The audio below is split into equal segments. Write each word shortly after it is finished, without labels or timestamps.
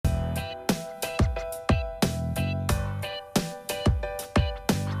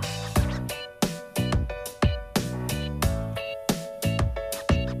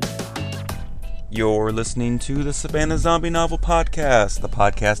You're listening to the Savannah Zombie Novel Podcast, the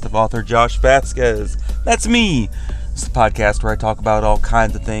podcast of author Josh Vasquez. That's me. It's the podcast where I talk about all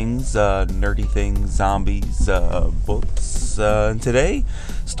kinds of things, nerdy things, zombies, books, and today,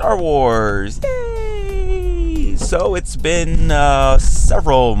 Star Wars. Yay! So it's been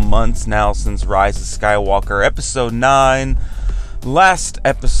several months now since Rise of Skywalker, Episode 9. Last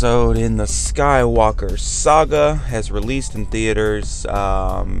episode in the Skywalker saga has released in theaters.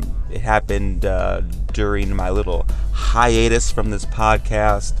 It happened during my little hiatus from this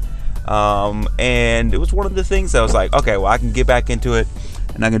podcast. And it was one of the things that I was like, okay, well, I can get back into it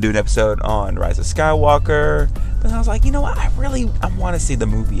and I'm going to do an episode on Rise of Skywalker. But I was like, you know what? I want to see the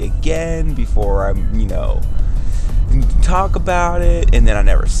movie again before I'm, talk about it. And then I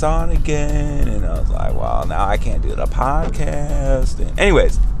never saw it again. And I was like, well, now I can't do the podcast. And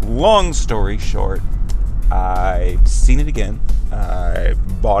anyways, long story short, I've seen it again. I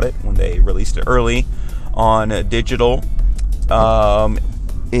bought it when they released it early on digital. And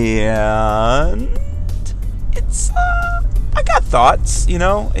it's I got thoughts,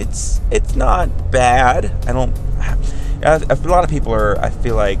 it's not bad. A lot of people are, I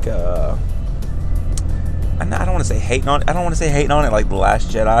feel like, I don't want to say hating on it. I don't want to say hating on it like The Last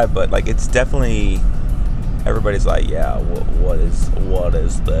Jedi, but like it's definitely, everybody's like, yeah, what is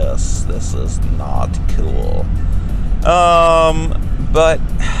this? This is not cool. But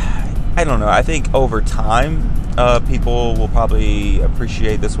I don't know. I think over time, people will probably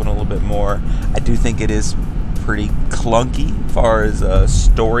appreciate this one a little bit more. I do think it is pretty clunky as far as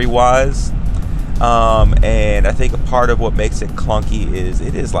story-wise. And I think a part of what makes it clunky is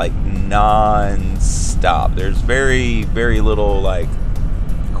it is like non-stop. There's very, very little like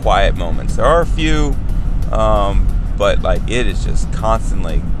quiet moments. There are a few, but like it is just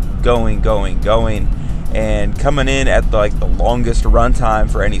constantly going. And coming in at the longest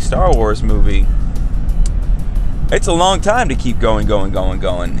runtime for any Star Wars movie, it's a long time to keep going.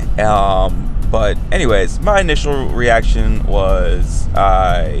 But anyways, my initial reaction was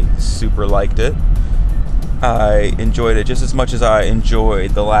I super liked it. I enjoyed it just as much as I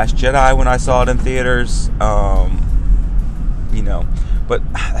enjoyed The Last Jedi when I saw it in theaters. But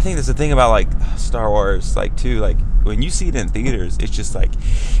I think there's a thing about like Star Wars, when you see it in theaters, it's just like,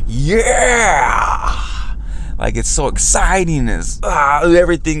 yeah! Like it's so exciting, it's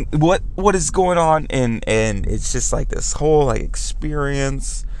everything, what is going on, and it's just like this whole like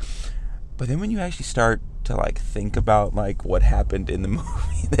experience. But then when you actually start to like think about like what happened in the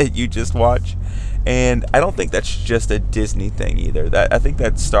movie that you just watched, and I don't think that's just a Disney thing either. I think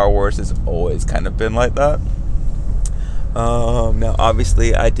that Star Wars has always kind of been like that. Now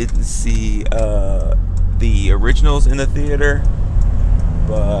obviously I didn't see the originals in the theater,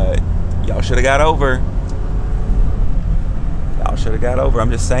 but y'all should have got over.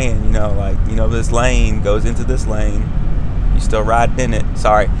 I'm just saying, this lane goes into this lane. You still riding in it.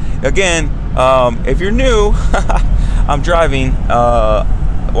 Sorry. Again, if you're new, I'm driving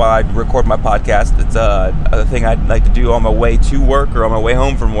while I record my podcast. It's a thing I'd like to do on my way to work or on my way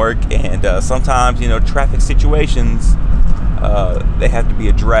home from work. And sometimes, traffic situations, they have to be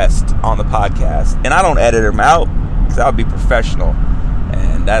addressed on the podcast. And I don't edit them out because that would be professional.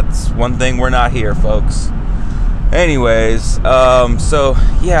 And that's one thing we're not here, folks. Anyways, so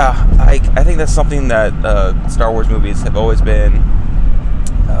yeah, I think that's something that Star Wars movies have always been.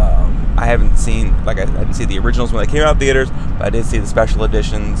 I haven't seen, I didn't see the originals when they came out in theaters, but I did see the special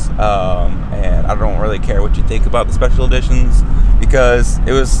editions, and I don't really care what you think about the special editions, because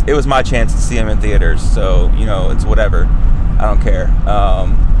it was my chance to see them in theaters, so, it's whatever. I don't care. I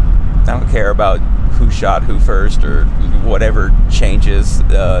don't care about who shot who first, or whatever changes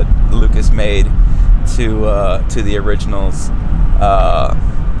Lucas made to the originals,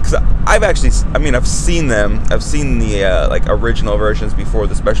 because I've seen them. I've seen the original versions before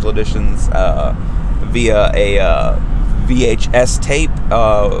the special editions via a VHS tape,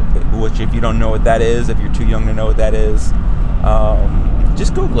 which if you don't know what that is, if you're too young to know what that is,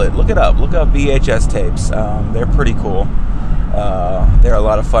 just Google it, look it up, look up VHS tapes. They're pretty cool. They're a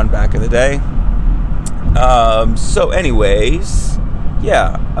lot of fun back in the day. So anyways,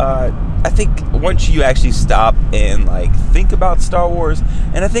 yeah, I think once you actually stop and think about Star Wars,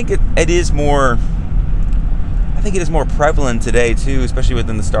 and I think it is more prevalent today too, especially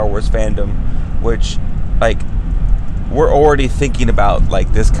within the Star Wars fandom, which we're already thinking about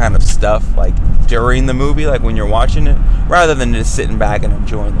this kind of stuff during the movie, when you're watching it, rather than just sitting back and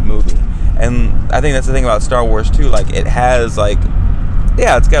enjoying the movie. And I think that's the thing about Star Wars too, it has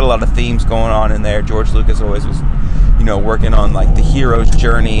it's got a lot of themes going on in there. George Lucas always was working on the hero's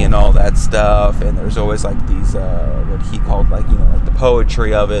journey and all that stuff, and there's always these what he called the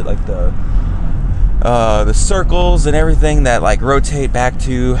poetry of it, the circles and everything that like rotate back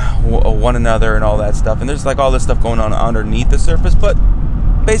to one another and all that stuff. And there's like all this stuff going on underneath the surface. But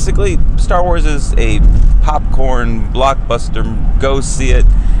basically, Star Wars is a popcorn blockbuster. Go see it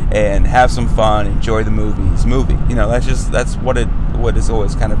and have some fun. Enjoy the movie. You know, that's what it's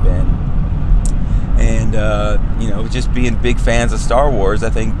always kind of been. And you know, just being big fans of Star Wars,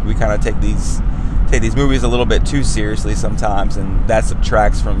 I think we kind of take these movies a little bit too seriously sometimes, and that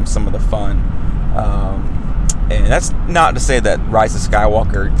subtracts from some of the fun. And that's not to say that Rise of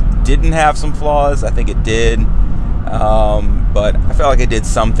Skywalker didn't have some flaws. I think it did, but I felt like it did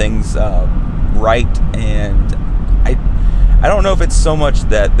some things right. And I don't know if it's so much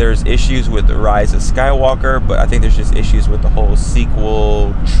that there's issues with the Rise of Skywalker, but I think there's just issues with the whole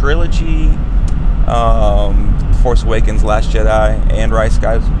sequel trilogy. Force Awakens, Last Jedi, and Rise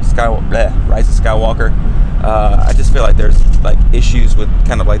of Skywalker. I just feel like there's like issues with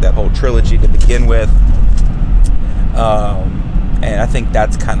kind of like that whole trilogy to begin with, and I think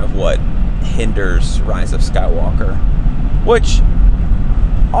that's kind of what hinders Rise of Skywalker. Which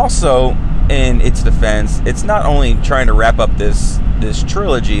also, in its defense, it's not only trying to wrap up this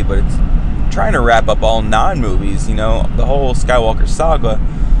trilogy, but it's trying to wrap up all non-movies. You know, the whole Skywalker saga.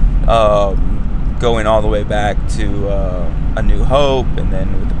 Going all the way back to A New Hope, and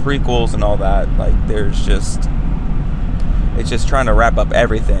then with the prequels and all that, like it's just trying to wrap up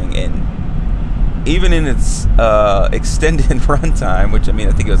everything. And even in its extended runtime, which I mean,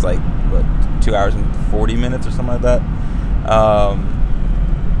 I think it was like 2 hours and 40 minutes or something like that,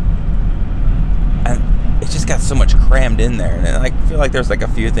 and it just got so much crammed in there. And I feel like there's like a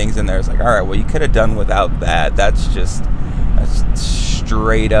few things in there. It's like, all right, well, you could have done without that. That's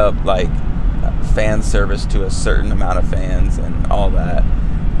straight up like fan service to a certain amount of fans and all that.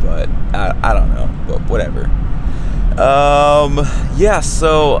 But I don't know, but whatever. Yeah,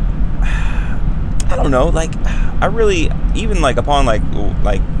 so I don't know, like I really, even like upon like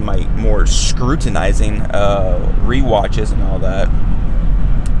my more scrutinizing rewatches and all that,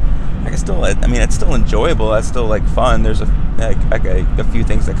 I mean, it's still enjoyable. It's still like fun. There's a few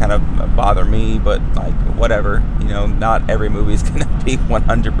things that kind of bother me, but like whatever, you know, not every movie is gonna be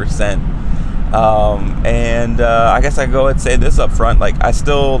 100%. And I guess I go ahead and say this up front. Like, I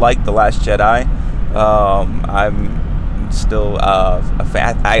still like The Last Jedi. I'm still a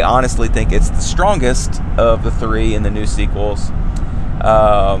fan. I honestly think it's the strongest of the three in the new sequels.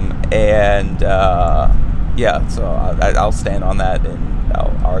 Yeah, so I'll stand on that, and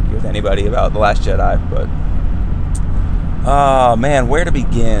I'll argue with anybody about The Last Jedi. But man, where to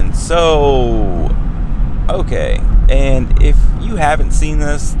begin? So, okay, and if you haven't seen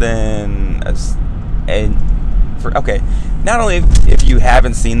this, then not only if you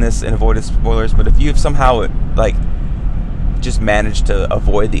haven't seen this and avoided spoilers, but if you've somehow like just managed to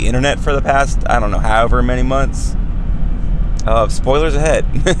avoid the internet for the past, I don't know, however many months, spoilers ahead.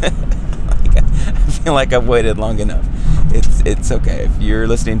 I feel like I've waited long enough. It's okay if you're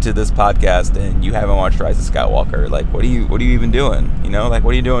listening to this podcast and you haven't watched Rise of Skywalker. Like, what are you even doing? You know, like,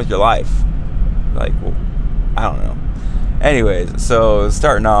 what are you doing with your life? Like, well, I don't know. Anyways, so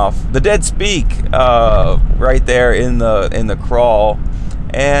starting off, the dead speak right there in the crawl,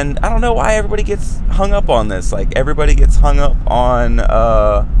 and I don't know why everybody gets hung up on this. Like, everybody gets hung up on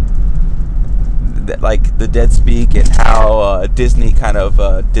like the dead speak and how Disney kind of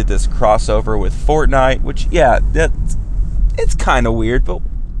did this crossover with Fortnite, which it's kind of weird, but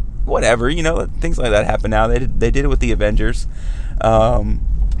whatever, you know, things like that happen now. They did it with the Avengers.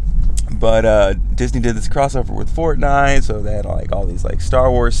 But Disney did this crossover with Fortnite, so they had like all these like Star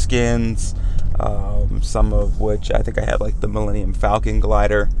Wars skins, some of which I think I have, like the Millennium Falcon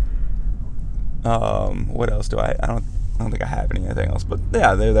glider. What else do I don't think I have anything else, but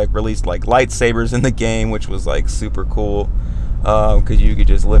yeah, they like released like lightsabers in the game, which was like super cool, because you could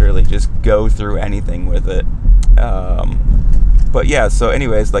just literally just go through anything with it. But yeah, so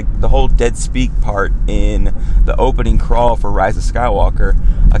anyways, like the whole dead speak part in the opening crawl for Rise of Skywalker,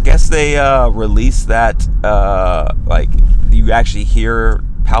 I guess they released that, like you actually hear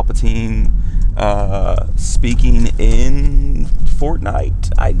Palpatine speaking in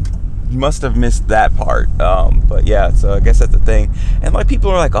Fortnite. I must have missed that part, but yeah, so I guess that's the thing. And like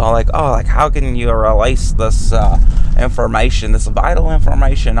people are like, oh, how can you release this information, this vital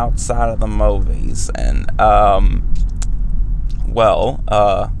information outside of the movies? And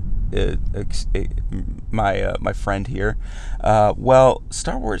my friend here,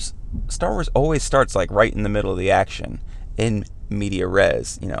 Star Wars always starts like right in the middle of the action in media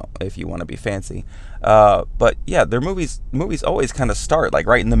res, you know, if you want to be fancy. But yeah, their movies always kind of start like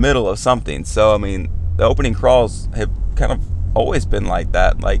right in the middle of something. So I mean, the opening crawls have kind of always been like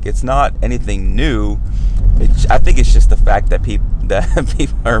that. Like, it's not anything new. I think it's just the fact that people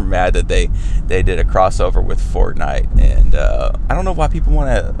are mad that they did a crossover with Fortnite, and I don't know why people want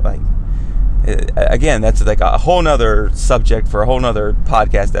to, like, again, that's like a whole nother subject for a whole nother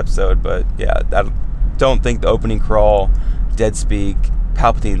podcast episode. But yeah, I don't think the opening crawl, dead speak,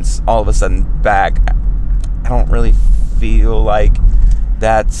 Palpatine's all of a sudden back, I don't really feel like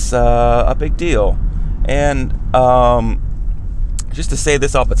that's a big deal. And just to say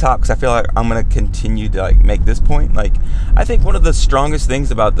this off the top, because I feel like I'm going to continue to like make this point, like, I think one of the strongest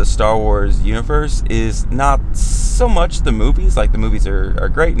things about the Star Wars universe is not so much the movies. Like, the movies are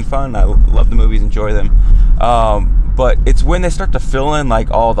great and fun. I love the movies, enjoy them. But it's when they start to fill in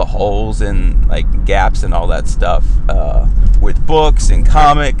like all the holes and like gaps and all that stuff with books and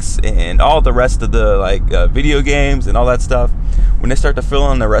comics and all the rest of the like video games and all that stuff. When they start to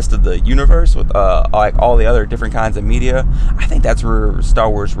fill in the rest of the universe with like all the other different kinds of media, I think that's where Star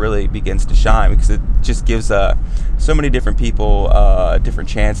Wars really begins to shine, because it just gives so many different people a different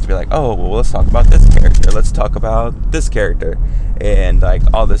chance to be like, oh, well, let's talk about this character, let's talk about this character, and like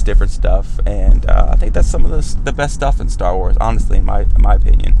all this different stuff. And I think that's some of the best stuff in Star Wars, honestly, in my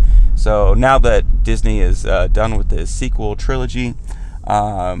opinion. So now that Disney is done with the sequel trilogy,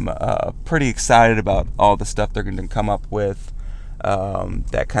 I'm pretty excited about all the stuff they're going to come up with.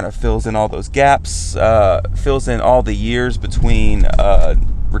 That kind of fills in all those gaps, fills in all the years between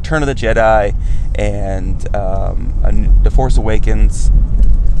Return of the Jedi and The Force Awakens.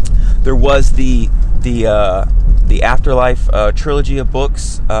 There was the Afterlife trilogy of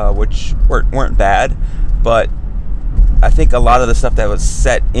books, which weren't bad, but I think a lot of the stuff that was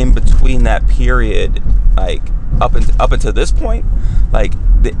set in between that period, like up until this point, like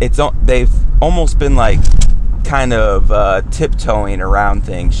they've almost been like kind of tiptoeing around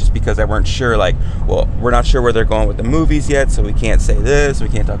things, just because I weren't sure, like, well, we're not sure where they're going with the movies yet, so we can't say this, we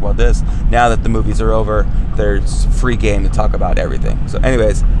can't talk about this. Now that the movies are over, there's free game to talk about everything. So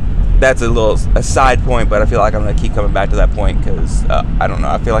anyways, that's a side point, but I feel like I'm going to keep coming back to that point, because I don't know,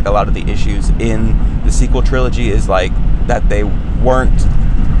 I feel like a lot of the issues in the sequel trilogy is like that they weren't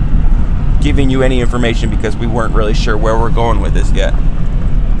giving you any information because we weren't really sure where we're going with this yet.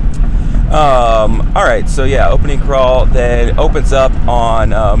 Alright, so yeah, opening crawl then opens up on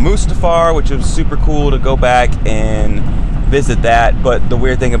Mustafar, which was super cool to go back and visit that. But the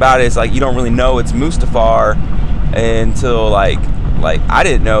weird thing about it is, like, you don't really know it's Mustafar until like I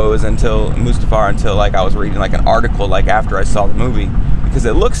didn't know it was until Mustafar until like I was reading like an article like after I saw the movie, because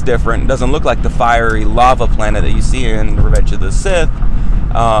it looks different. It doesn't look like the fiery lava planet that you see in Revenge of the Sith.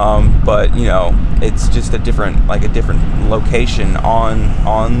 But you know, it's just a different location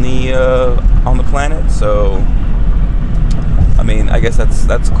on the planet. So I mean, I guess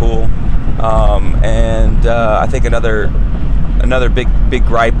that's cool. And I think another big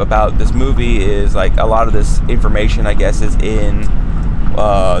gripe about this movie is like a lot of this information, I guess, is in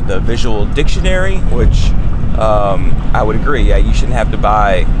the visual dictionary, which I would agree. Yeah, you shouldn't have to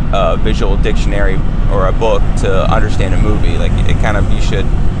buy a visual dictionary or a book to understand a movie. Like, you should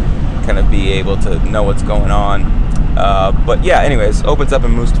kind of be able to know what's going on. But yeah, anyways, opens up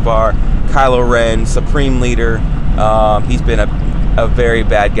in Mustafar. Kylo Ren, Supreme Leader. He's been a very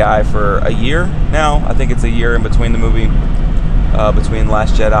bad guy for a year now. I think it's a year in between the movie, between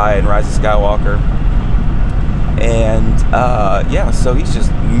Last Jedi and Rise of Skywalker. And yeah, so he's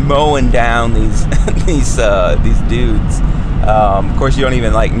just mowing down these these dudes. Of course, you don't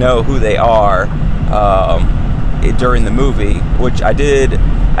even like know who they are during the movie, which I did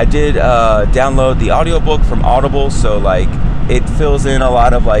download the audiobook from Audible, so like it fills in a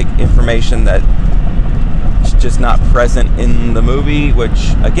lot of like information that's just not present in the movie,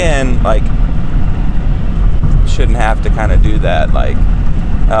 which again, like, shouldn't have to kind of do that. Like,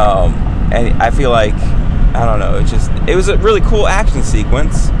 and I feel like, I don't know, it was a really cool action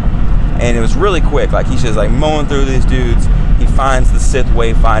sequence, and it was really quick. Like, he's just like mowing through these dudes. He finds the Sith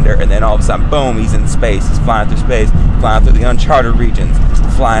Wayfinder, and then all of a sudden, boom, he's in space. He's flying through space, flying through the uncharted regions,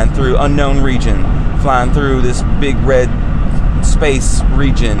 flying through unknown region, flying through this big red space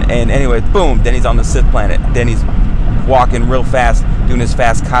region, and anyway, boom, then he's on the Sith planet. Then he's walking real fast, doing his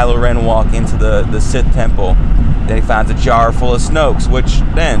fast Kylo Ren walk into the Sith temple. Then he finds a jar full of Snokes, which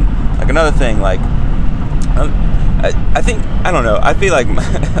then, like, another thing, like, I think, I don't know, I feel like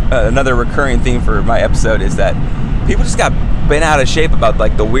another recurring theme for my episode is that people just got bent out of shape about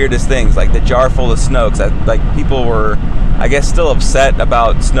like the weirdest things, like the jar full of Snokes. Like, people were, I guess, still upset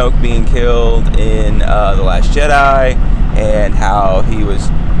about Snoke being killed in The Last Jedi, and how he was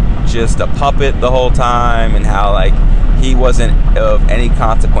just a puppet the whole time, and how like he wasn't of any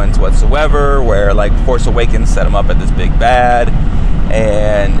consequence whatsoever, where like Force Awakens set him up at this big bad.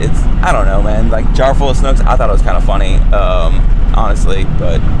 And it's, I don't know, man, like jar full of Snooks, I thought it was kind of funny, honestly,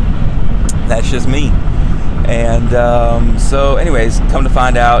 but that's just me. And so anyways, come to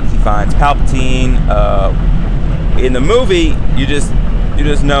find out, he finds Palpatine. In the movie, you just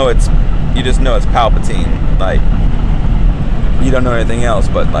know it's Palpatine. Like, you don't know anything else,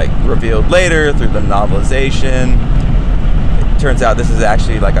 but like revealed later through the novelization, it turns out this is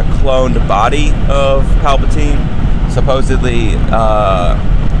actually like a cloned body of Palpatine. Supposedly,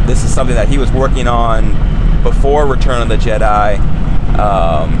 this is something that he was working on before Return of the Jedi,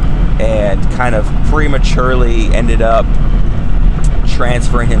 and kind of prematurely ended up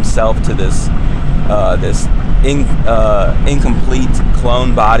transferring himself to this incomplete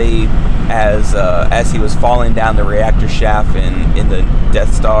clone body as he was falling down the reactor shaft in the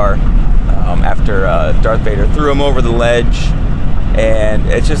Death Star, after Darth Vader threw him over the ledge. And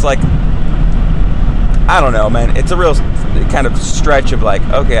it's just like, I don't know, man. It's a real kind of stretch of like,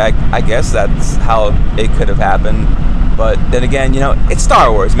 okay, I guess that's how it could have happened. But then again, you know, it's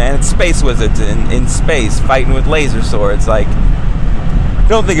Star Wars, man. It's space wizards in space fighting with laser swords. Like,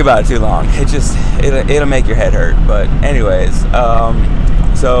 don't think about it too long. It'll make your head hurt. But anyways,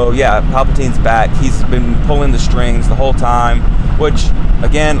 so yeah, Palpatine's back. He's been pulling the strings the whole time, which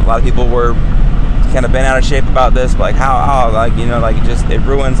again, a lot of people were kind of bent out of shape about this. But like, how like, you know, like it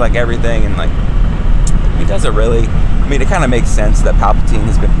ruins like everything. And like, it doesn't really. I mean, it kind of makes sense that Palpatine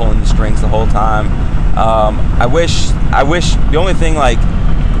has been pulling the strings the whole time. I wish the only thing, like,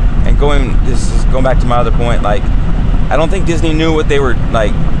 and this is going back to my other point, like, I don't think Disney knew what they were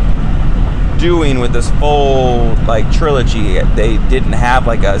like doing with this full like trilogy. They didn't have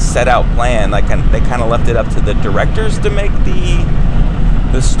like a set out plan. Like, they kind of left it up to the directors to make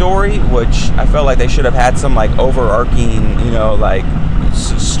the story, which I felt like they should have had some like overarching, you know, like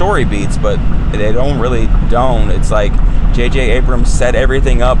story beats, but they don't. It's like J.J. Abrams set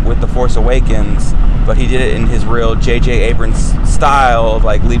everything up with The Force Awakens, but he did it in his real J.J. Abrams style of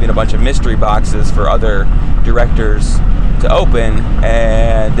like leaving a bunch of mystery boxes for other directors to open.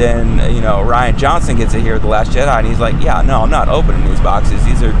 And then, you know, Rian Johnson gets it here with The Last Jedi, and he's like, yeah, no, I'm not opening these boxes.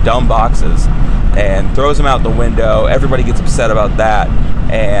 These are dumb boxes. And throws them out the window. Everybody gets upset about that.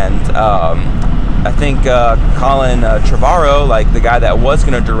 And I think Colin Trevorrow, like the guy that was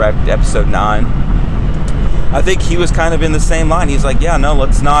going to direct Episode 9, I think he was kind of in the same line. He's like, yeah, no,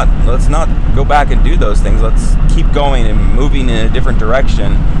 let's not go back and do those things. Let's keep going and moving in a different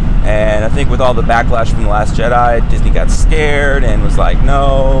direction. And I think with all the backlash from The Last Jedi, Disney got scared and was like,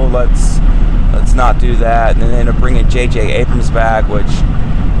 no, let's not do that. And then they ended up bringing J.J. Abrams back, which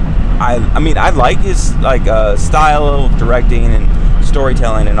I mean, I like his like style of directing and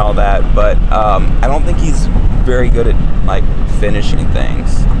storytelling and all that, but I don't think he's very good at like finishing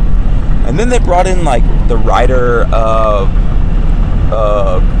things. And then they brought in like the writer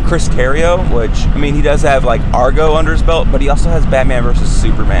Chris Terrio, which, I mean, he does have like Argo under his belt, but he also has Batman vs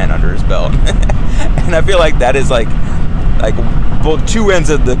Superman under his belt. And I feel like that is like both two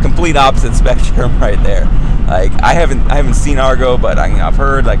ends of the complete opposite spectrum right there. Like, I haven't seen Argo, but I've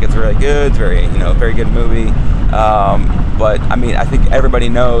heard like it's really good. It's very, you know, very good movie. But I mean, I think everybody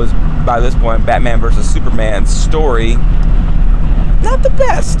knows by this point Batman vs Superman's story, not the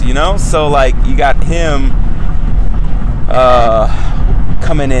best, you know. So like, you got him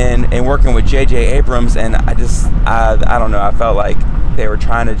coming in and working with J.J. Abrams, and I don't know. I felt like they were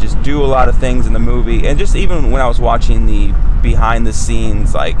trying to just do a lot of things in the movie, and just even when I was watching the behind the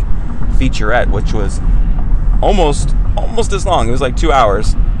scenes like featurette, which was almost as long. It was like 2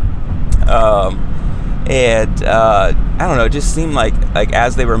 hours. And I don't know, it just seemed like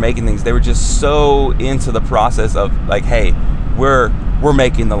as they were making things, they were just so into the process of like, hey, we're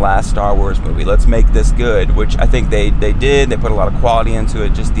making the last Star Wars movie. Let's make this good, which I think they did. They put a lot of quality into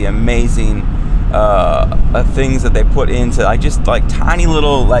it. Just the amazing things that they put into like just like tiny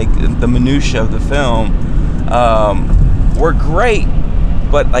little like the minutia of the film were great.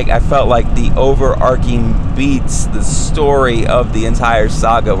 But like, I felt like the overarching beats, the story of the entire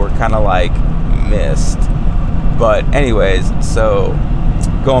saga were kind of like missed. But anyways, so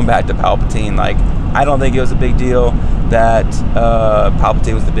going back to Palpatine, like, I don't think it was a big deal that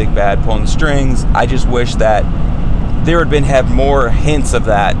Palpatine was the big bad pulling the strings. I just wish that there had more hints of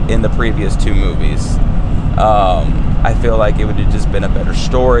that in the previous two movies. I feel like it would have just been a better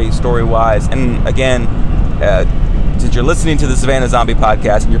story-wise. And again, since you're listening to the Savannah Zombie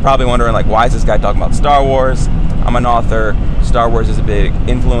podcast, and you're probably wondering, like, why is this guy talking about Star Wars? I'm an author. Star Wars is a big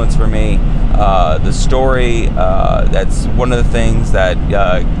influence for me. the story. That's one of the things that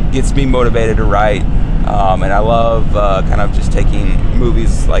gets me motivated to write. And I love kind of just taking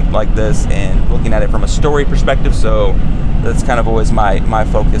movies like this and looking at it from a story perspective. So that's kind of always my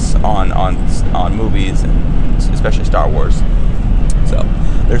focus on movies, and especially Star Wars. So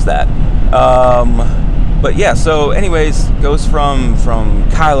there's that. But yeah, so anyways, goes from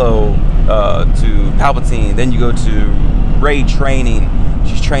Kylo to Palpatine. Then you go to Rey training.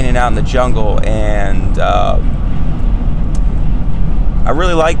 She's training out in the jungle, and I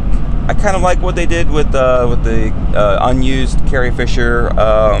kind of like what they did with the unused Carrie Fisher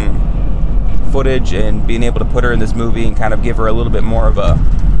footage, and being able to put her in this movie and kind of give her a little bit more of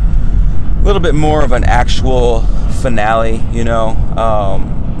an actual finale.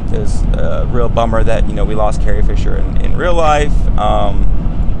 It's a real bummer that we lost Carrie Fisher in real life.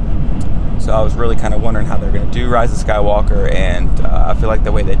 So I was really kind of wondering how they're going to do Rise of Skywalker, and I feel like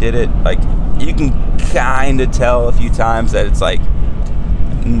the way they did it, like, you can kind of tell a few times that it's like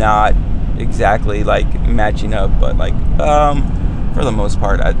not exactly like matching up, but like for the most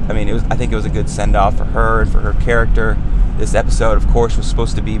part, I think it was a good send off for her and for her character. This episode, of course, was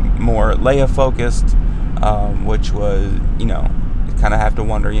supposed to be more Leia focused, which was, you kind of have to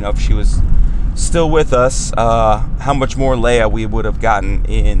wonder, if she was still with us, how much more Leia we would have gotten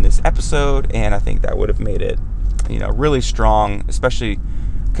in this episode. And I think that would have made it, really strong, especially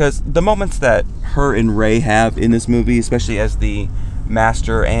because the moments that her and Rey have in this movie, especially as the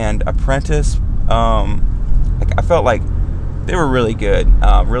master and apprentice, I felt like they were really good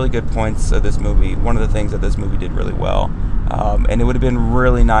points of this movie. One of the things that this movie did really well, and it would have been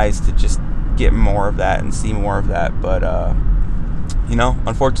really nice to just get more of that and see more of that, but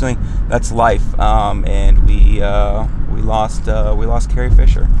unfortunately, that's life, and we lost Carrie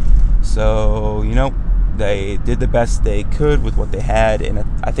Fisher. So they did the best they could with what they had, and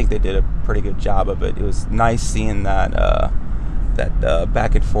I think they did a pretty good job of it. It was nice seeing that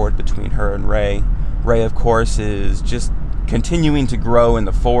back and forth between her and Rey. Rey, of course, is just continuing to grow in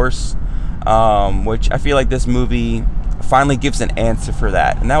the Force, which I feel like this movie finally gives an answer for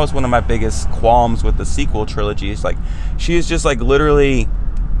that. And that was one of my biggest qualms with the sequel trilogy. It's like, she is just like literally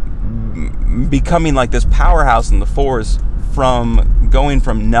becoming like this powerhouse in the Force from going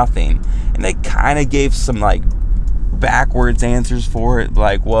from nothing. And they kind of gave some like backwards answers for it,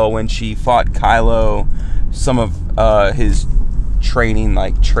 like, well, when she fought Kylo, some of his training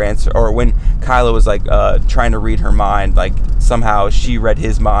like transfer, or when Kylo was like trying to read her mind, like somehow she read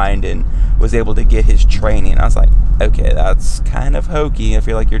his mind and was able to get his training. I was like, okay, that's kind of hokey. I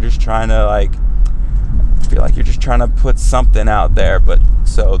feel like you're just trying to put something out there. But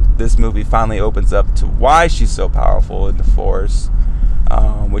so this movie finally opens up to why she's so powerful in the Force,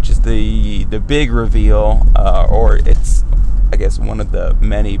 which is the big reveal, or it's, I guess, one of the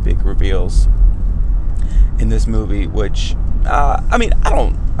many big reveals in this movie, which I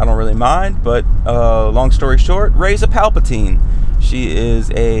don't really mind, but long story short, Rey's a Palpatine. She is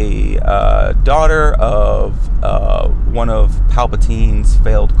a daughter of one of Palpatine's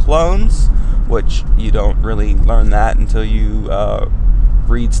failed clones, which you don't really learn that until you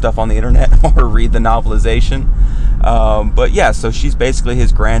read stuff on the internet or read the novelization. But yeah, so she's basically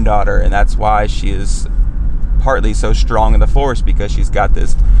his granddaughter, and that's why she is partly so strong in the Force, because she's got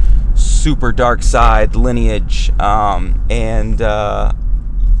this super dark side lineage, and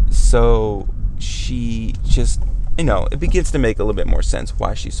so she just, it begins to make a little bit more sense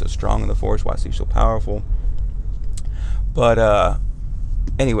why she's so strong in the Force, why she's so powerful. But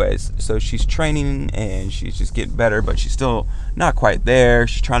anyways, so she's training and she's just getting better, but she's still not quite there.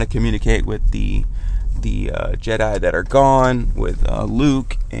 She's trying to communicate with the Jedi that are gone, with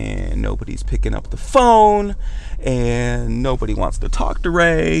Luke, and nobody's picking up the phone, and nobody wants to talk to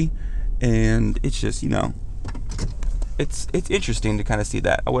Rey. And it's just, it's interesting to kind of see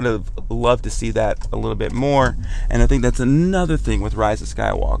that. I would have loved to see that a little bit more. And I think that's another thing with Rise of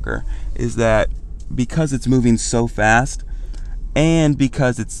Skywalker, is that because it's moving so fast, and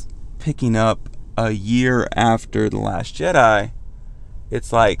because it's picking up a year after The Last Jedi,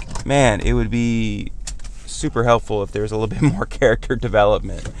 it's like, man, it would be super helpful if there was a little bit more character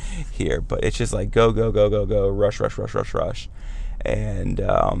development here. But it's just like go, rush. And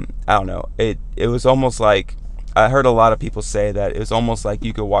I don't know, it was almost like, I heard a lot of people say that it was almost like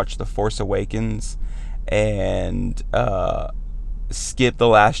you could watch The Force Awakens and skip The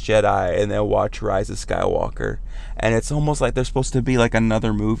Last Jedi and then watch Rise of Skywalker, and it's almost like there's supposed to be like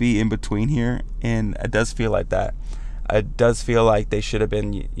another movie in between here. And it does feel like that. It does feel like they should have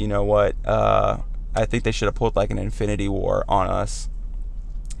been, I think they should have pulled like an Infinity War on us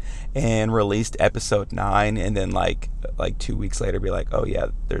and released episode 9, and then like 2 weeks later be like, oh yeah,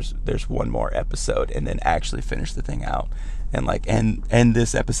 there's one more episode, and then actually finish the thing out and like end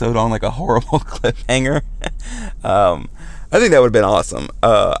this episode on like a horrible cliffhanger. I think that would have been awesome.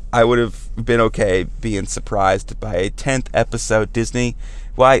 I would have been okay being surprised by a 10th episode. Disney,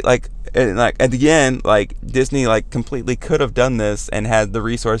 why, like at the end, like Disney like completely could have done this and had the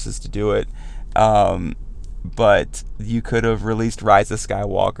resources to do it. But you could have released Rise of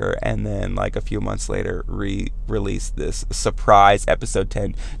Skywalker and then like a few months later re-released this surprise episode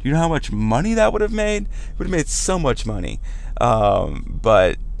 10. Do you know how much money that would have made? It would have made so much money.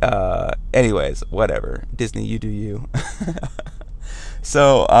 But anyways, whatever. Disney, you do you.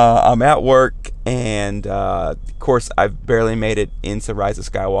 So I'm at work, and of course I've barely made it into Rise of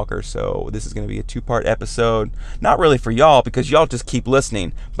Skywalker, so this is going to be a 2-part episode. Not really for y'all, because y'all just keep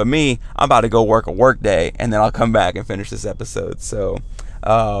listening, but me, I'm about to go work a work day, and then I'll come back and finish this episode. So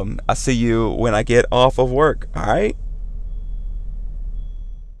I'll see you when I get off of work. Alright?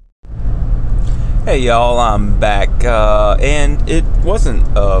 Hey y'all, I'm back, and it wasn't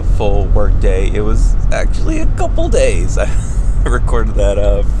a full work day. It was actually a couple days. I recorded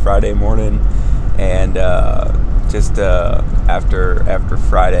that Friday morning, and just after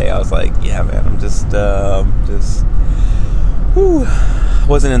Friday, I was like, yeah, man, I'm just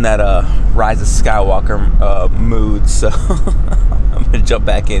wasn't in that Rise of Skywalker mood, so I'm gonna jump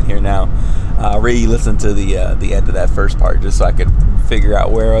back in here now. Re-listen to the end of that first part just so I could figure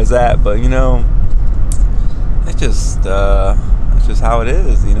out where I was at, but you know, it's just how it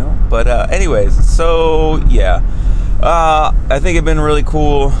is, you know. But anyways, so yeah. I think it'd been really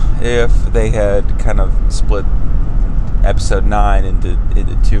cool if they had kind of split episode 9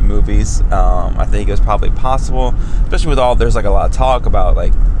 into 2 movies. I think it was probably possible, especially with there's like a lot of talk about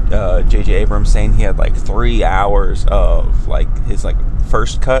like J.J. Abrams saying he had like 3 hours of like his like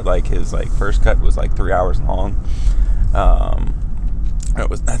first cut. Like his like first cut was like 3 hours long. I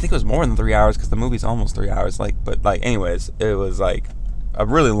think it was more than 3 hours because the movie's almost 3 hours. But anyways, it was like a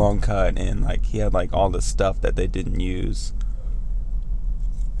really long cut, and like he had like all this stuff that they didn't use,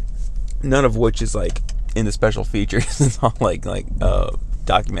 none of which is like in the special features. It's all like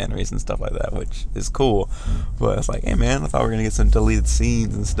documentaries and stuff like that, which is cool. But it's like, hey man, I thought we were gonna get some deleted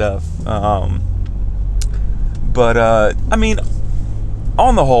scenes and stuff. But I mean,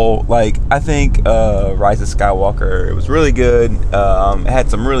 on the whole, like I think Rise of Skywalker, it was really good. It had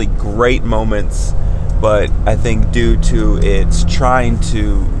some really great moments. But I think due to its trying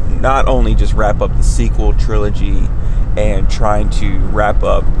to not only just wrap up the sequel trilogy and trying to wrap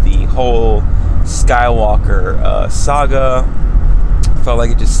up the whole Skywalker saga, felt like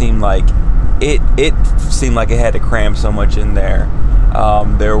it just seemed like it seemed like it had to cram so much in there.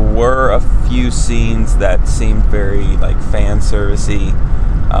 There were a few scenes that seemed very like fan servicey.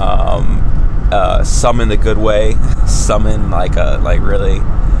 Some in the good way, some in like really.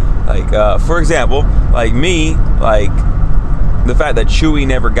 Like, for example, like me, like the fact that Chewie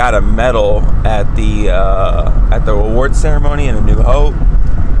never got a medal at the award ceremony in A New Hope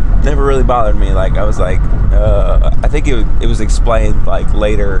never really bothered me. Like, I was like, I think it was explained like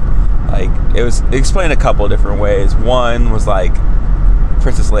later, like it was explained a couple of different ways. One was like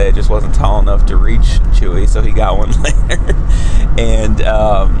Princess Leia just wasn't tall enough to reach Chewie, so he got one later, and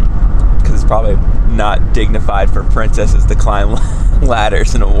because it's probably not dignified for princesses to climb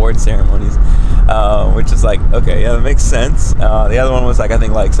ladders in award ceremonies, which is like, okay, yeah, that makes sense. The other one was like, I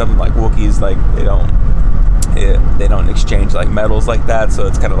think like something like Wookiees, like they don't exchange like medals like that, so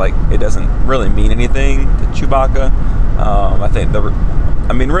it's kind of like it doesn't really mean anything to Chewbacca. I think the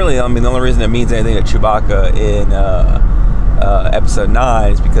only reason it means anything to Chewbacca in episode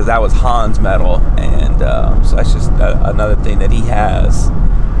 9 is because that was Han's medal, and so that's just another thing that he has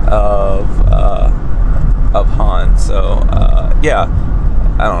of Han. So yeah,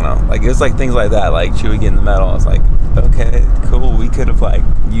 I don't know, like it was like things like that, like Chewie getting the medal. I was like, okay, cool, we could have like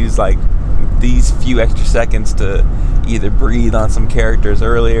used like these few extra seconds to either breathe on some characters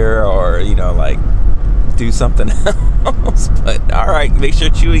earlier, or you know, like do something else. But all right, make sure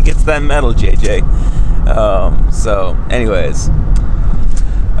Chewie gets that medal, JJ. So anyways,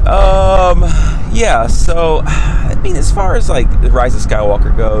 yeah, so I mean, as far as like the Rise of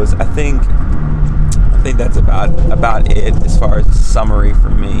Skywalker goes, I think that's about it as far as a summary for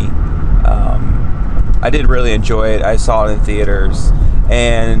me. I did really enjoy it. I saw it in theaters,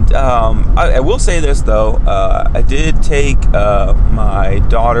 and I will say this though, I did take my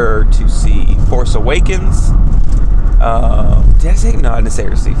daughter to see Force Awakens. Did I say? No, I didn't say her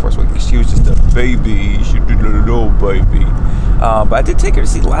to see Force Awakens. She was just a baby. She did a little baby. But I did take her to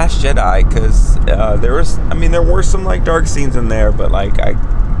see Last Jedi because there were some like dark scenes in there, but like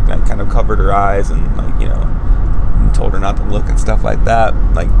like kind of covered her eyes and like, you know, and told her not to look and stuff like that.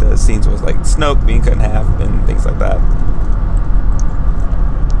 Like the scenes was like Snoke being cut in half and things like that.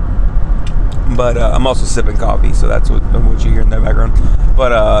 But I'm also sipping coffee, so that's what you hear in the background.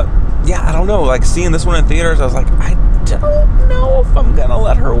 But yeah, I don't know. Like seeing this one in theaters, I was like, I don't know if I'm gonna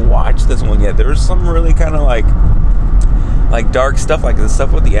let her watch this one yet. There's some really kind of like dark stuff, like the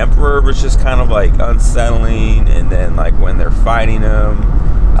stuff with the Emperor was just kind of like unsettling. And then like when they're fighting him,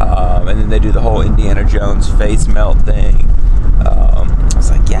 and then they do the whole Indiana Jones face melt thing. I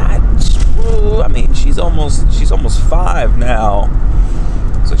was like, yeah, I mean, she's almost 5 now.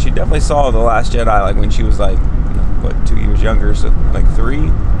 So she definitely saw The Last Jedi, like when she was like, what, 2 years younger, so like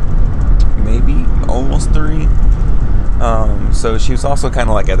 3, maybe almost 3. So she was also kind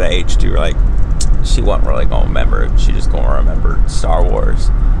of like at the age too, like she wasn't really gonna remember it. She just gonna remember Star Wars.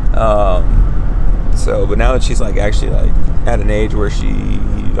 So, but now that she's like actually like at an age where she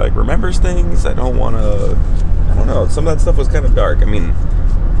like remembers things, I don't know. Some of that stuff was kind of dark. I mean,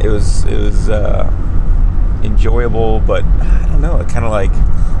 it was enjoyable, but I don't know. It kind of like,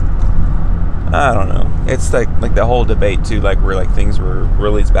 I don't know. It's like the whole debate too, like where like things were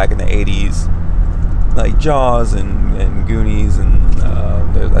released back in the 80s, like Jaws and Goonies, and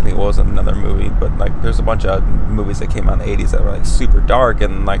I think it was another movie, but like there's a bunch of movies that came out in the 80s that were like super dark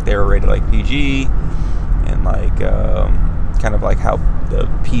and like they were rated like PG, and like kind of like how the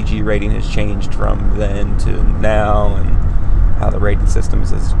PG rating has changed from then to now, and how the rating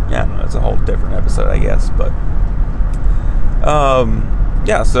systems is, yeah, I don't know, it's a whole different episode, I guess. But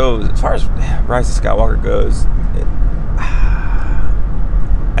yeah, so as far as Rise of Skywalker goes,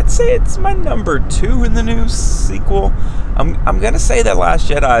 I'd say it's my number 2 in the new sequel. I'm gonna say that Last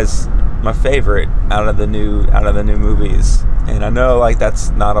Jedi's my favorite out of the new movies, and I know like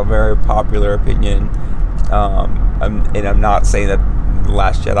that's not a very popular opinion. I'm not saying that The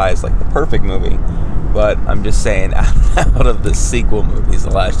Last Jedi is like the perfect movie, but I'm just saying out of the sequel movies,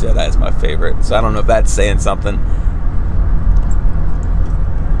 The Last Jedi is my favorite. So I don't know if that's saying something.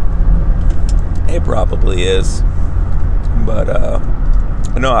 It probably is, but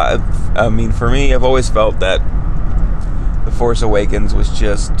no, I mean, for me, I've always felt that The Force Awakens was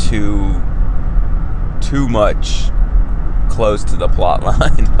just too much close to the plot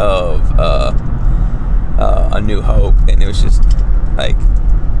line of A New Hope, and it was just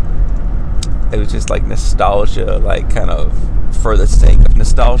like nostalgia, like kind of for the sake of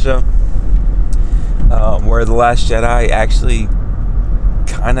nostalgia. Where The Last Jedi actually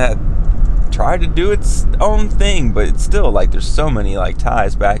kind of tried to do its own thing, but it's still like there's so many like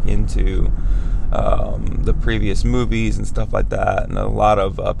ties back into the previous movies and stuff like that, and a lot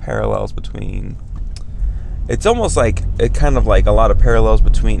of parallels between. It's almost like it kind of like a lot of parallels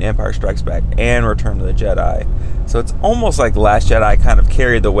between Empire Strikes Back and Return of the Jedi. So it's almost like The Last Jedi kind of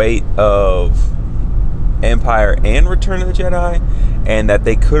carried the weight of Empire and Return of the Jedi, and that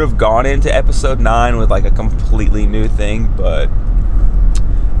they could have gone into Episode 9 with like a completely new thing, but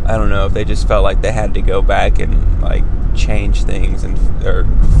I don't know if they just felt like they had to go back and like change things or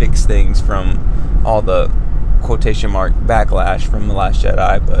fix things from all the quotation mark backlash from The Last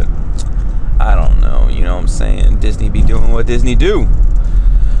Jedi. But I don't know, you know what I'm saying? Disney be doing what Disney do.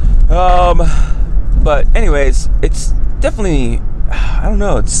 But anyways, it's definitely, I don't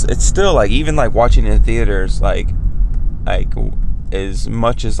know, it's still like, even like watching it in theaters, like as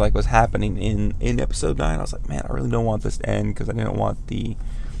much as like was happening in Episode 9, I was like, man, I really don't want this to end, because I didn't want the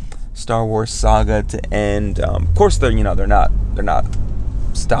Star Wars saga to end. Of course, they're not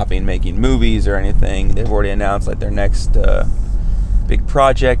stopping making movies or anything. They've already announced like their next big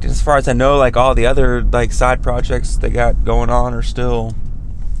project, and as far as I know, like all the other like side projects they got going on are still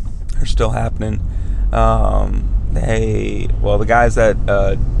happening. The guys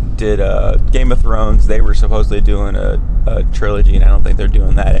that did Game of Thrones, they were supposedly doing a trilogy, and I don't think they're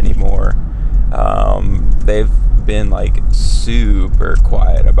doing that anymore. They've been like super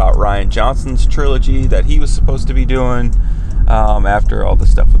quiet about Rian Johnson's trilogy that he was supposed to be doing after all the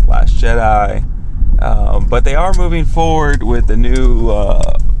stuff with Last Jedi. But they are moving forward with a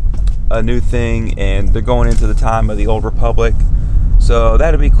new thing, and they're going into the time of the Old Republic. So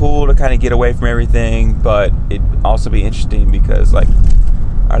that'd be cool to kind of get away from everything, but it'd also be interesting because, like,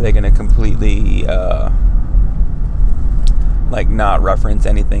 are they going to completely like not reference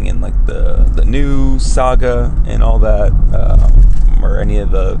anything in like the new saga and all that, or any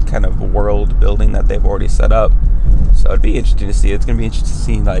of the kind of world building that they've already set up? So it'd be interesting to see. It's going to be interesting to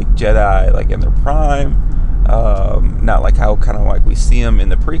see like Jedi like in their prime, not like how kind of like we see them in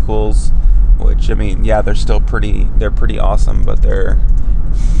the prequels, which, I mean, yeah, they're pretty awesome, but their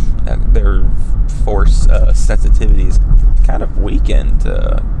force sensitivity is kind kind of weakened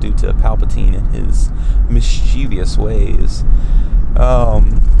due to Palpatine and his mischievous ways.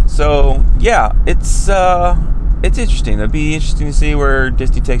 So yeah, it's interesting. It'll be interesting to see where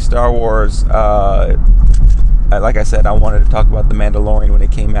Disney takes Star Wars. Like I said, I wanted to talk about The Mandalorian when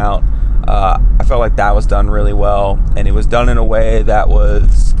it came out. I felt like that was done really well, and it was done in a way that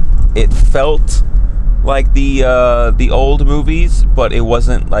it felt like the old movies, but it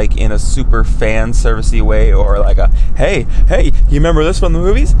wasn't like in a super fan servicey way, or like a hey, you remember this from the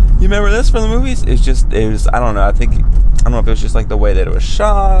movies? You remember this from the movies? It was I don't know. I don't know if it was just like the way that it was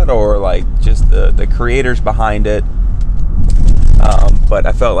shot, or like just the creators behind it. But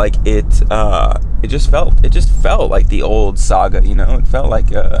I felt like it just felt like the old saga, you know. It felt like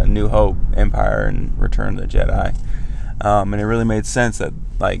New Hope, Empire, and Return of the Jedi. And it really made sense that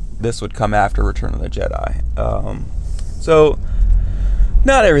like this would come after Return of the Jedi. So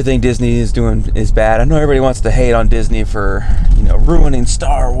not everything Disney is doing is bad. I know everybody wants to hate on Disney for, you know, ruining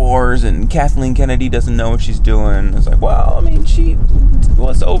Star Wars, and Kathleen Kennedy doesn't know what she's doing. It's like, well, I mean, she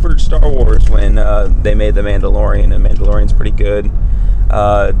was over Star Wars when they made The Mandalorian, and Mandalorian's pretty good.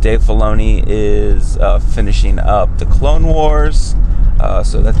 Dave Filoni is finishing up the Clone Wars,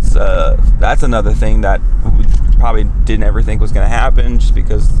 so that's another thing that we probably didn't ever think was going to happen, just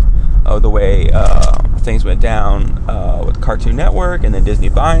because of the way things went down with Cartoon Network and then Disney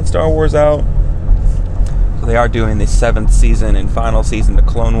buying Star Wars out. So they are doing the 7th season and final season of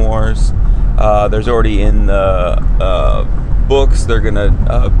Clone Wars. There's already in the books, they're going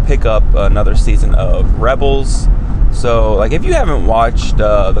to pick up another season of Rebels. So, like, if you haven't watched,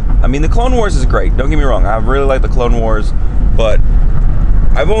 the Clone Wars is great. Don't get me wrong. I really like the Clone Wars, but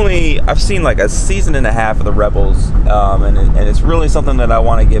I've seen like a season and a half of the Rebels, and it's really something that I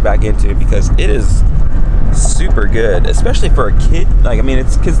want to get back into, because it is super good, especially for a kid. Like,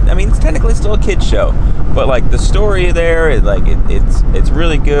 it's technically still a kid show, but like the story there, it's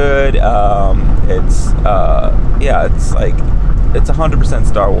really good. It's 100%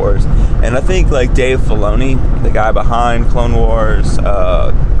 Star Wars, and I think like Dave Filoni, the guy behind Clone Wars,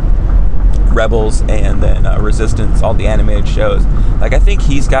 Rebels, and then Resistance, all the animated shows, like I think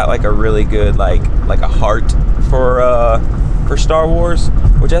he's got like a really good like a heart for Star Wars,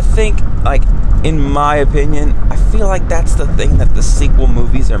 which I think, like, in my opinion, I feel like that's the thing that the sequel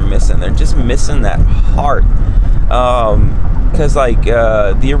movies are missing. They're just missing that heart, because like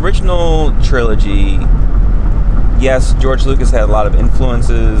the original trilogy, yes, George Lucas had a lot of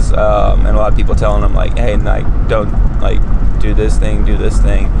influences, and a lot of people telling him like, hey, like, don't like do this thing,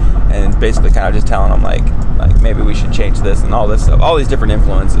 and basically kind of just telling him like maybe we should change this and all this stuff, all these different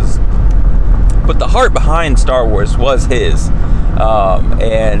influences. But the heart behind Star Wars was his,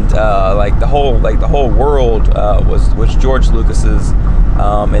 and the whole world was George Lucas's,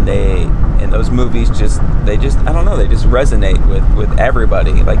 and those movies they just resonate with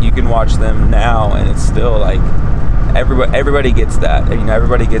everybody. Like, you can watch them now and it's still like everybody gets that. You know,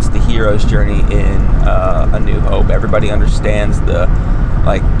 everybody gets the hero's journey in A New Hope. Everybody understands the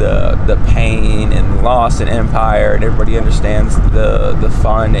pain and loss in Empire, and everybody understands the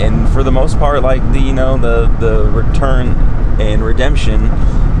fun, and for the most part, like the return and redemption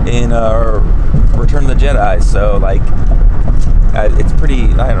in Return of the Jedi. So like it's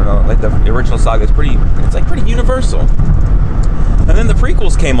pretty, I don't know, like the original saga is pretty universal. And then the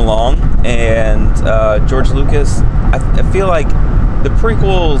prequels came along, and George Lucas, I feel like the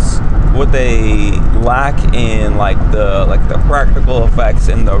prequels, what they lack in like the practical effects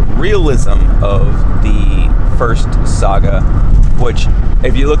and the realism of the first saga, which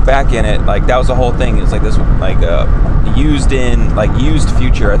if you look back in it, like that was the whole thing. It's like this used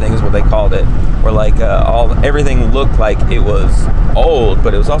future, I think is what they called it, where like everything looked like it was old,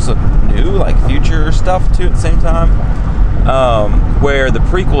 but it was also new, like future stuff too at the same time. Where the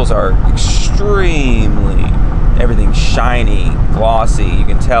prequels are extremely, everything's shiny, glossy. You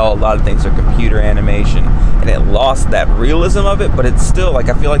can tell a lot of things are computer animation, and it lost that realism of it. But it's still like,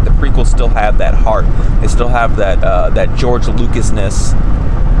 I feel like the prequels still have that heart. They still have that George Lucasness.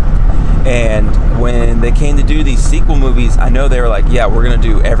 And when they came to do these sequel movies, I know they were like, yeah, we're going to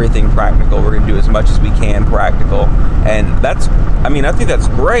do everything practical. We're going to do as much as we can practical. And I think that's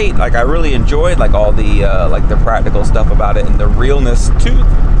great. Like, I really enjoyed like all the the practical stuff about it, and the realness to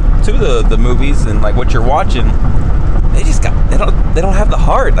the movies, and like what you're watching. They don't have the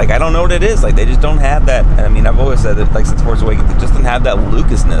heart. Like, I don't know what it is. Like, they just don't have that. I mean, I've always said that, like, since Force Awakens, they just didn't have that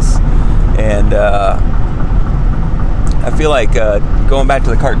Lucasness. And I feel like going back to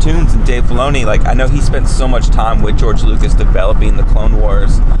the cartoons and Dave Filoni, like I know he spent so much time with George Lucas developing the Clone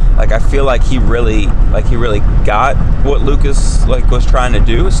Wars. Like I feel like he really got what Lucas like was trying to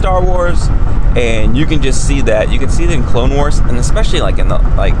do with Star Wars, and you can just see that. You can see it in Clone Wars, and especially like in the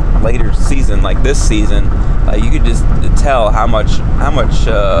like later season, like this season, you could just tell how much.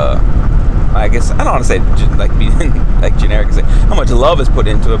 I guess I don't want to say like being like generic and say how much love is put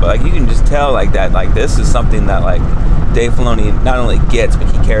into it, but like you can just tell like that like this is something that like Dave Filoni not only gets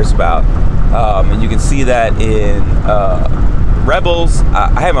but he cares about, and you can see that in Rebels.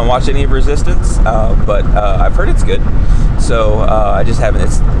 I haven't watched any of Resistance, but I've heard it's good, so I just haven't.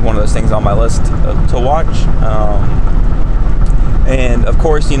 It's one of those things on my list to watch. And of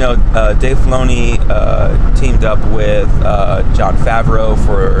course, you know, Dave Filoni teamed up with Jon Favreau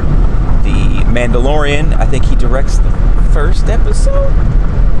for The Mandalorian. I think he directs the first episode.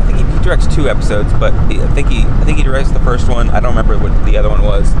 I think he directs 2 episodes, but I think he directs the first one. I don't remember what the other one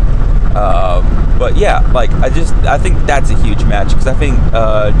was. But yeah, like I think that's a huge match, because I think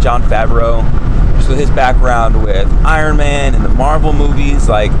Jon Favreau, just with his background with Iron Man and the Marvel movies,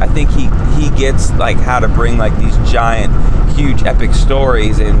 like I think he gets like how to bring like these giant, huge, epic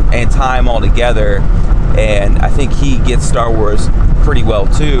stories and tie them all together. And I think he gets Star Wars pretty well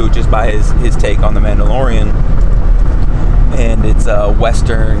too, just by his take on The Mandalorian. And it's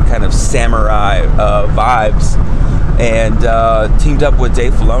Western kind of samurai vibes. And teamed up with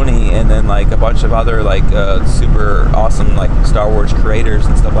Dave Filoni and then like a bunch of other like super awesome like Star Wars creators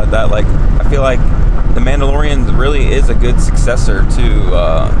and stuff like that. Like I feel like The Mandalorian really is a good successor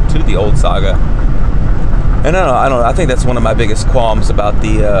to the old saga. And I don't know. I think that's one of my biggest qualms about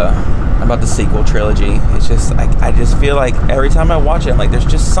the sequel trilogy. It's just I just feel like every time I watch it, I'm like, there's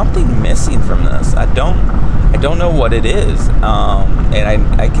just something missing from this. I don't know what it is, and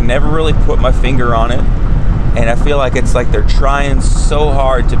I can never really put my finger on it. And I feel like it's like they're trying so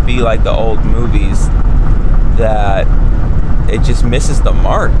hard to be like the old movies that it just misses the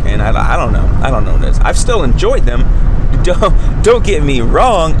mark. And I don't know. I don't know what it is. I've still enjoyed them. Don't get me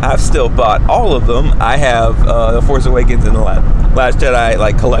wrong. I've still bought all of them. I have The Force Awakens and The Last Jedi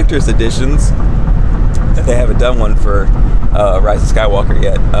like collector's editions. They haven't done one for Rise of Skywalker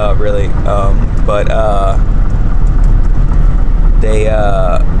yet, really. But they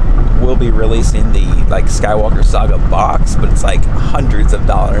will be releasing the like Skywalker Saga box, but it's like hundreds of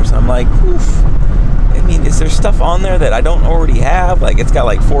dollars. I'm like, oof. I mean, is there stuff on there that I don't already have? Like, it's got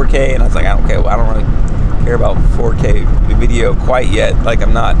like 4K, and I was like, okay, well, I don't really care about 4K video quite yet. Like,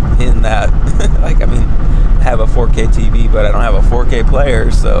 I'm not in that. Like, I mean, I have a 4K TV, but I don't have a 4K player,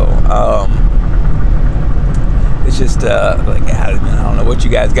 so it's just like I don't know what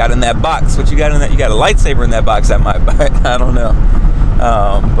you guys got in that box. What you got in that? You got a lightsaber in that box? I might buy. I don't know.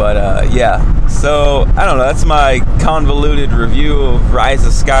 Yeah. So I don't know. That's my convoluted review of Rise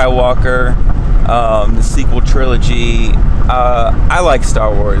of Skywalker, the sequel trilogy. I like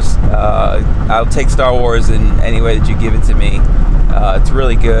Star Wars. I'll take Star Wars in any way that you give it to me. It's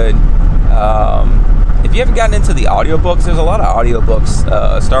really good. If you haven't gotten into the audiobooks, there's a lot of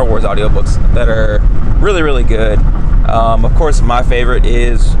audiobooks, Star Wars audiobooks that are really, really good. Of course, my favorite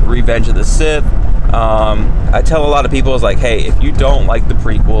is Revenge of the Sith. I tell a lot of people, it's like, hey, if you don't like the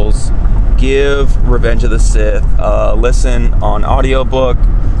prequels, give Revenge of the Sith a listen on audiobook.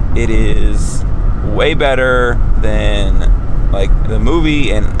 It is way better than like the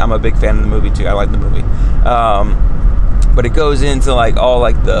movie, and I'm a big fan of the movie too. I like the movie. But it goes into like all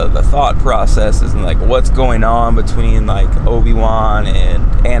like the thought processes and like what's going on between like Obi-Wan and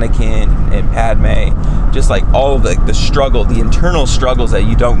Anakin and Padme, just like all of the struggle, the internal struggles that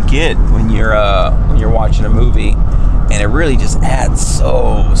you don't get when you're watching a movie, and it really just adds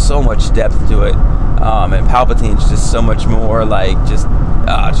so much depth to it. And Palpatine's just so much more like just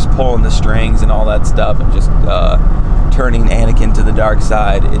pulling the strings and all that stuff, and just turning Anakin to the dark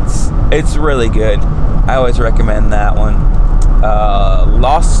side. It's really good. I always recommend that one.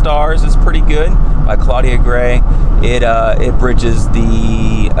 Lost Stars is pretty good by Claudia Gray. It bridges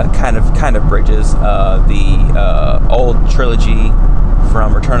the kind of bridges the old trilogy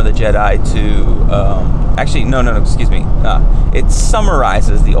from Return of the Jedi to actually no excuse me. It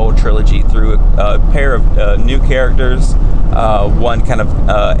summarizes the old trilogy through a pair of new characters. One kind of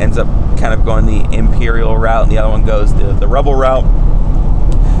ends up kind of going the Imperial route, and the other one goes the Rebel route.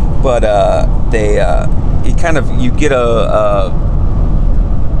 But you get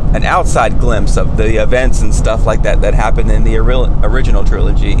an outside glimpse of the events and stuff like that happened in the original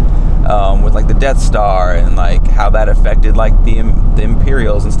trilogy. with like the Death Star and like how that affected like the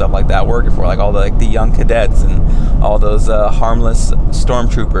Imperials and stuff like that working for like all the like the young cadets and all those harmless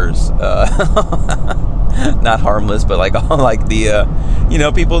stormtroopers. Not harmless, but like all like the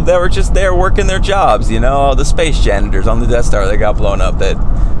people that were just there working their jobs. All the space janitors on the Death Star that got blown up that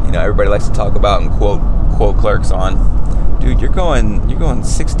everybody likes to talk about and quote clerks on. Dude, you're going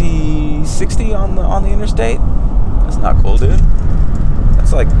 60 on the interstate. That's not cool, dude.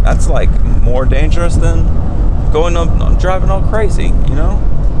 That's like more dangerous than driving all crazy. You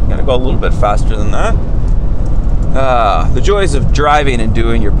gotta go a little bit faster than that. The joys of driving and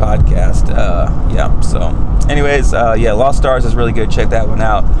doing your podcast. So anyways, Lost Stars is really good. Check that one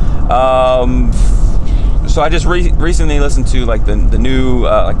out. So I just recently listened to like the new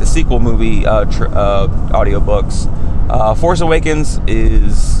like the sequel movie audiobooks. Force Awakens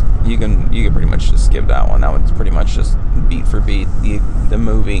is you can pretty much just skip that one. That one's pretty much just beat for beat the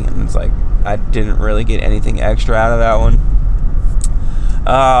movie, and it's like I didn't really get anything extra out of that one.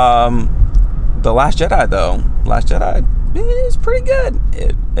 The Last Jedi though, is pretty good.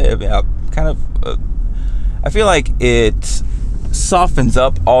 I feel like it softens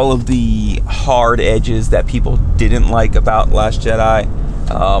up all of the hard edges that people didn't like about Last Jedi.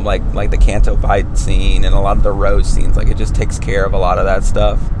 Like the Canto Bight scene and a lot of the Rose scenes, like it just takes care of a lot of that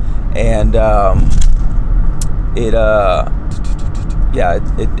stuff, and it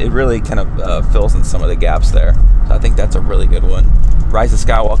really kind of fills in some of the gaps there. So I think that's a really good one. Rise of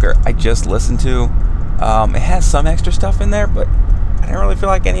Skywalker, I just listened to. It has some extra stuff in there, but I didn't really feel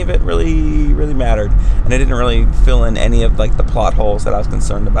like any of it really mattered, and it didn't really fill in any of like the plot holes that I was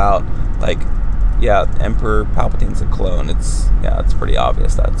concerned about. Like, yeah, Emperor Palpatine's a clone. It's pretty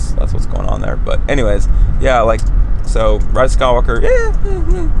obvious that's what's going on there. But anyways, so Rise of Skywalker,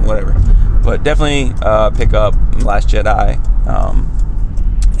 whatever. But definitely pick up Last Jedi,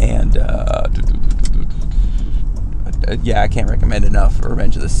 I can't recommend enough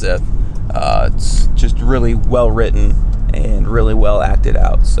Revenge of the Sith. It's just really well written and really well acted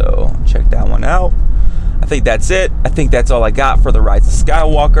out. So check that one out. I think that's it. I think that's all I got for the Rise of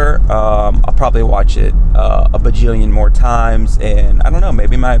Skywalker. I'll probably watch it a bajillion more times, and I don't know,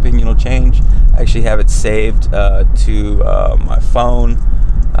 maybe my opinion will change. I actually have it saved to my phone,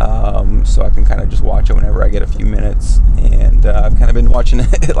 so I can kind of just watch it whenever I get a few minutes. And I've kind of been watching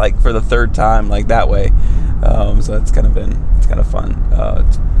it like for the third time, like that way. So it's kind of fun.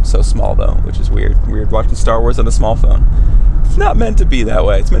 It's so small though, which is weird. Weird watching Star Wars on a small phone. It's not meant to be that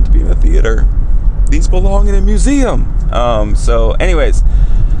way. It's meant to be in a theater. These belong in a museum. So anyways,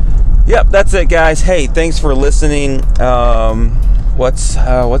 yep, that's it, guys. Hey, thanks for listening. What's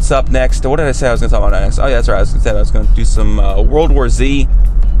up next? What did I say I was going to talk about next? Oh, yeah, that's right. I was going to do some World War Z.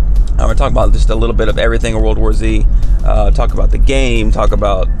 We're going to talk about just a little bit of everything in World War Z. Talk about the game. Talk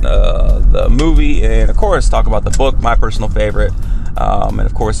about the movie. And, of course, talk about the book, my personal favorite. And,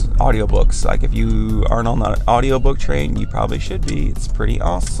 of course, audiobooks. Like, if you aren't on the audiobook train, you probably should be. It's pretty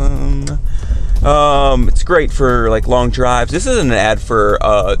awesome. It's great for, like, long drives. This isn't an ad for,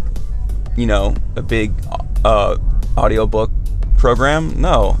 a big audiobook program.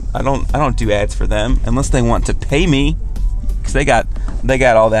 No, I don't do ads for them unless they want to pay me, because they got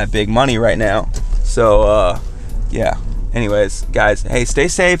all that big money right now. So yeah, anyways, guys, hey, stay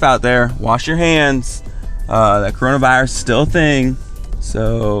safe out there, wash your hands. That coronavirus is still a thing,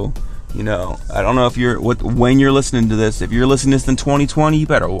 so I don't know when you're listening to this. If you're listening to this in 2020, you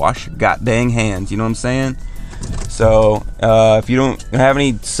better wash your goddamn hands, you know what I'm saying? So if you don't have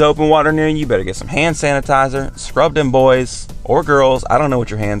any soap and water near you, better get some hand sanitizer. Scrub them boys or girls. I don't know what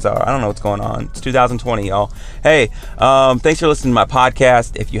your hands are. I don't know what's going on. It's 2020, y'all. Hey, thanks for listening to my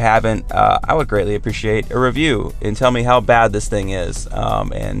podcast. If you haven't, I would greatly appreciate a review and tell me how bad this thing is.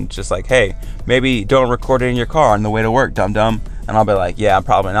 And just like, hey, maybe don't record it in your car on the way to work, dum-dum. And I'll be like, yeah, I'm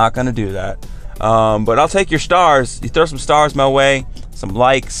probably not going to do that. But I'll take your stars. You throw some stars my way, some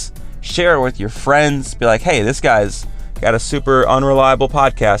likes. Share it with your friends. Be like, hey, this guy's got a super unreliable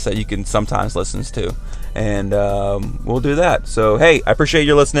podcast that you can sometimes listen to. And we'll do that. So, hey, I appreciate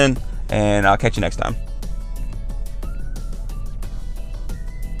you listening, and I'll catch you next time.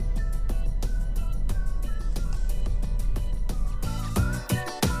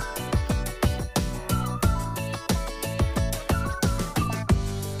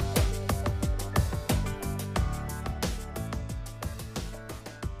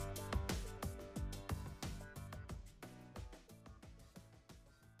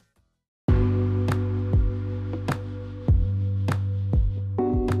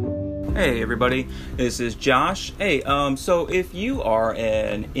 Hey everybody, this is Josh. Hey, so if you are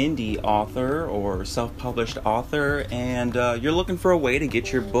an indie author or self-published author and you're looking for a way to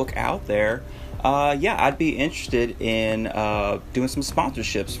get your book out there, I'd be interested in doing some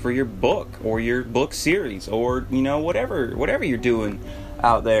sponsorships for your book or your book series or whatever you're doing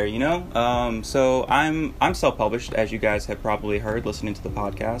out there. So I'm self-published, as you guys have probably heard listening to the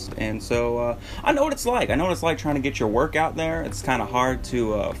podcast, and so I know what it's like. I know what it's like trying to get your work out there. It's kind of hard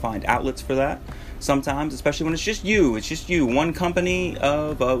to find outlets for that sometimes, especially when it's just you, one company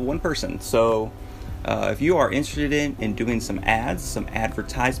of one person. So if you are interested in doing some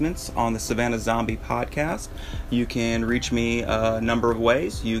advertisements on the Savannah Zombie podcast, you can reach me a number of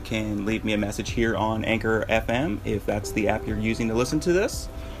ways. You can leave me a message here on Anchor FM, if that's the app you're using to listen to this,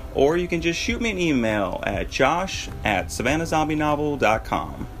 or you can just shoot me an email at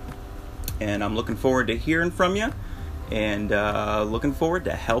josh@savannahzombienovel.com. And I'm looking forward to hearing from you, and looking forward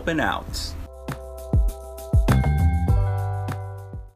to helping out.